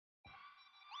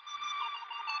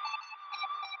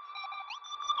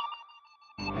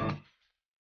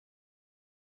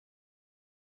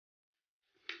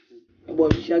boy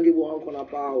shaggy boy on corner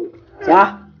power.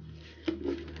 Sir?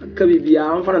 Kabi,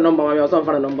 I'm for a number, I was on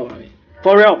for a number.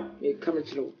 For real? Come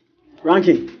through.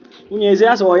 Ranking. When you say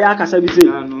as or ya kasa bi say.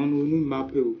 No,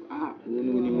 map.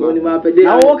 Only map a day.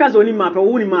 Na wo kasa only map,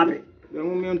 wo ni map. The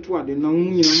moment to the no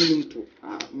you to.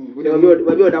 We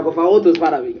go da ko fa autos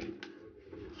para we.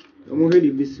 Omo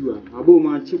hedi bisiwa. Abo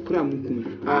ma chikura mukum.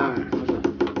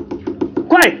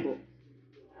 Kwai.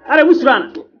 Are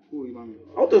busrana.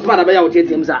 Autos para ba ya o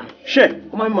tietem sa. She.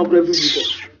 Come on, my brother.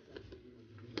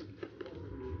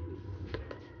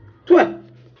 Toi.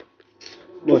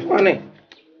 Boy.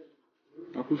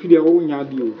 Akufidi a wo nya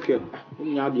de o hwe. Wo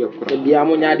nya de akura. Bia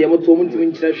mo nya de mo to mo ntimi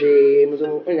nkyira hwe mo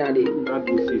so nya de.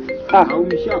 Awo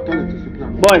mi sha kan to supla.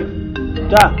 Boy.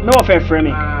 Da, me wo fe frame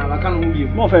me. Baka no mu bi.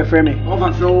 Mo fe frame me.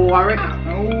 Over so ware.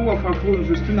 Wo fa phone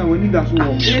so stina wani da so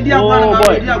wo. E di agwa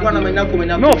na di agwa na menya ko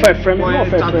menya. Me wo fe frame me, me wo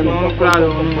fe frame me.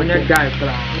 Mo nya guy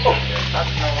kra.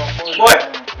 Boy.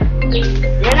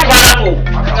 Yenya gara ko.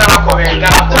 Gara ko me.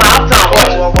 After boy.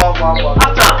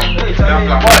 After.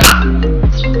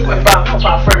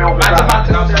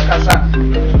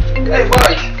 Hey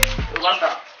boy,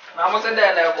 master. Now I'm saying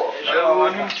that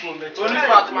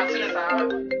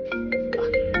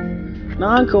Na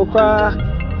uncle kwa.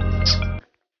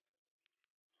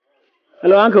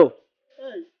 Hello uncle.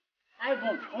 Hey,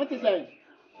 iPhone. What is that?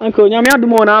 Uncle, nyame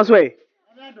adumo na so e.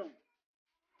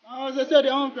 I was said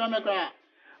on from a cry.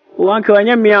 O uncle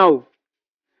anya mia o.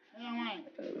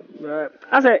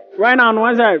 I said right now no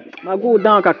I go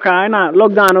down kakra na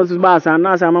lockdown no so bass and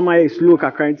na say mama e slow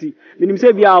kakra nti minim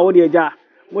say bia wo de eja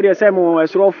mo de say mo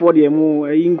esrofo de mu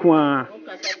yinku a o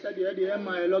ka say de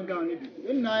my lockdown ni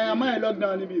bi na my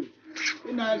lockdown ni bi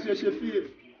na say fie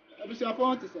abisi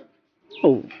afon te say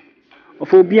oh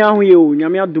ofo bia ho ye o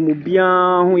nyame adom bia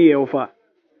ho ye ofa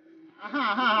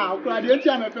aha o kra de nti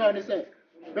am fe ni say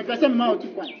be pese me ma o tu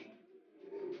kwan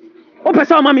o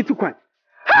pese o ma mi tu kwan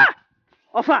ha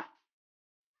ofa.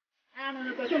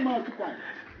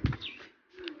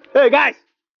 Hey guys!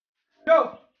 Yo!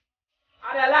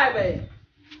 Are they alive, eh?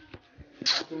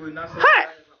 Hey!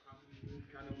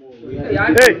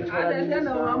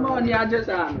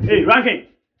 Hey, Ranking!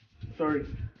 Sorry.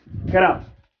 Get out.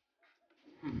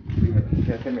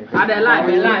 Are they alive,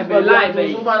 They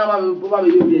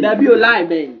be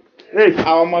alive, eh? Hey!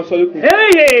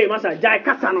 Hey, Masa, Jai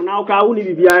Kasano now, Kauni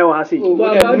Bibia or Hasi. Yo, boy!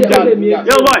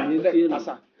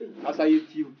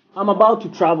 I'm about to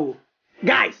travel.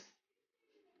 Guys!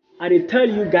 I dey tell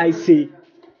you guys say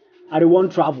I dey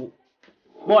want travel.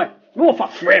 Boy, no for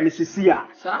frame Mrs. Sia.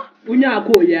 Sir, unya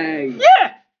ko yai.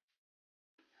 Yeah.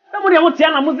 Nobody want to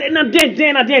na mo na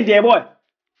den boy.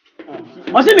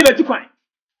 O se me betu kwan.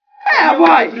 Hey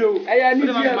boy. Eya ni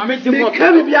dia. Me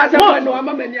kan bi asa boy no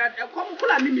ama mani e kom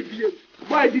kula ni me bie.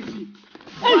 Boy didi.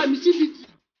 Boy mi si didi.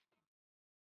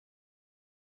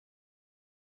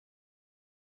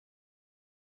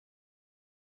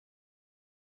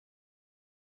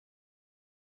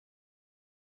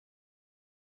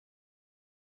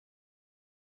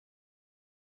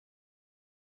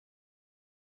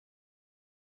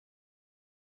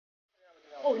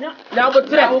 Oh, yeah. Now but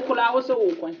try wo kula wo se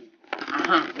wo kwan.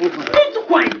 Aha, wo kwan. Betu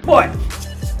kwan, boy.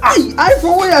 Ai,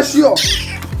 iPhone we are sure.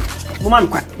 Mo man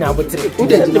kwan. Now but try. Wo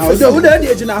dey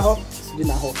gina ho.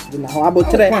 Gina ho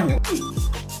abotre.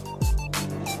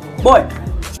 Boy.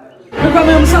 Look at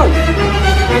me himself.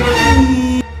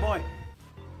 Boy.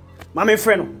 Mama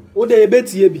friend. Wo dey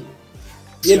betie bi.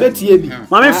 Ye betie bi.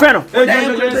 Mama friend. Ye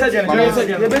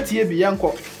betie bi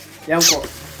yanko. Ye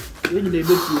gina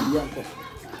betie bi yanko.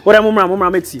 What am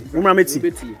mumra meti.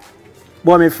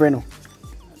 Boy, my friend.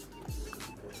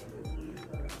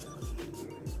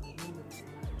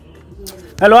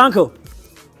 Hello, uncle.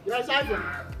 Yes, iPhone.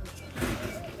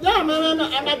 Yeah, man,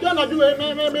 I'm gonna do it. Me,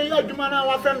 you man,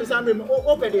 our friend is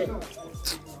open there.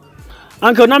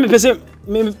 Uncle, now me person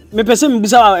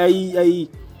bisa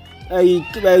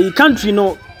a country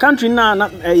na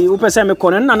o person me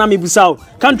kono na me bisa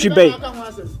country bay.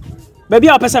 Baby,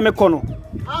 I person me kono.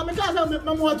 Ah, me can't say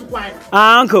me want to quiet.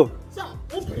 Ah, uncle. So,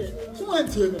 okay. So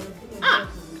what you ah.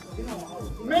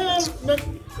 Me,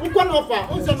 who can offer?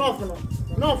 Who's an offer?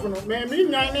 No, me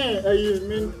nyane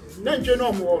me nje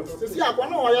no mo. Se si akwa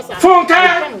na o yesa. Funka.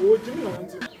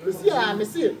 Me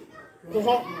see.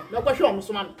 Ho, na kwa hwe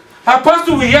so man.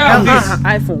 Apostle we hear this.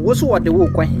 iPhone, wo so what the wo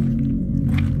kwan.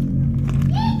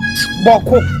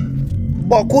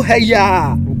 Boko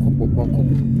heya.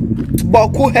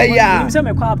 Boko heya. You say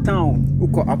me kwa uptown.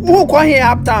 Who kwa here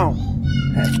uptown?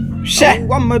 She.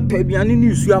 One me pe biane ni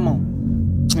nsu ama.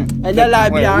 Enya la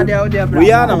bia de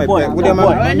we are na me pe. We dey ma.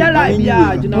 Enya la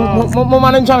bia, you know. Mo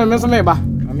man ncha me so me ba.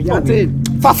 Yate.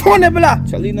 Fafone bla.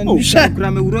 Chalina ni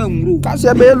shakra me wura nwuro.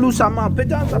 Kase be lusa ma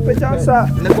pejansa.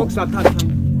 Ne box attack.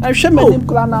 I shame me nim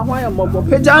kla na hwan mobo.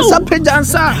 Pejansa.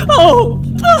 Oh.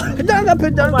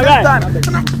 Pejansa.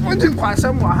 Won't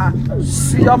kwasem wa ha.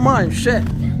 See your man share.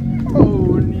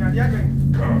 Oh, ni ade aga.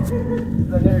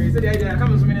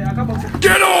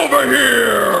 Get over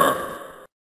here.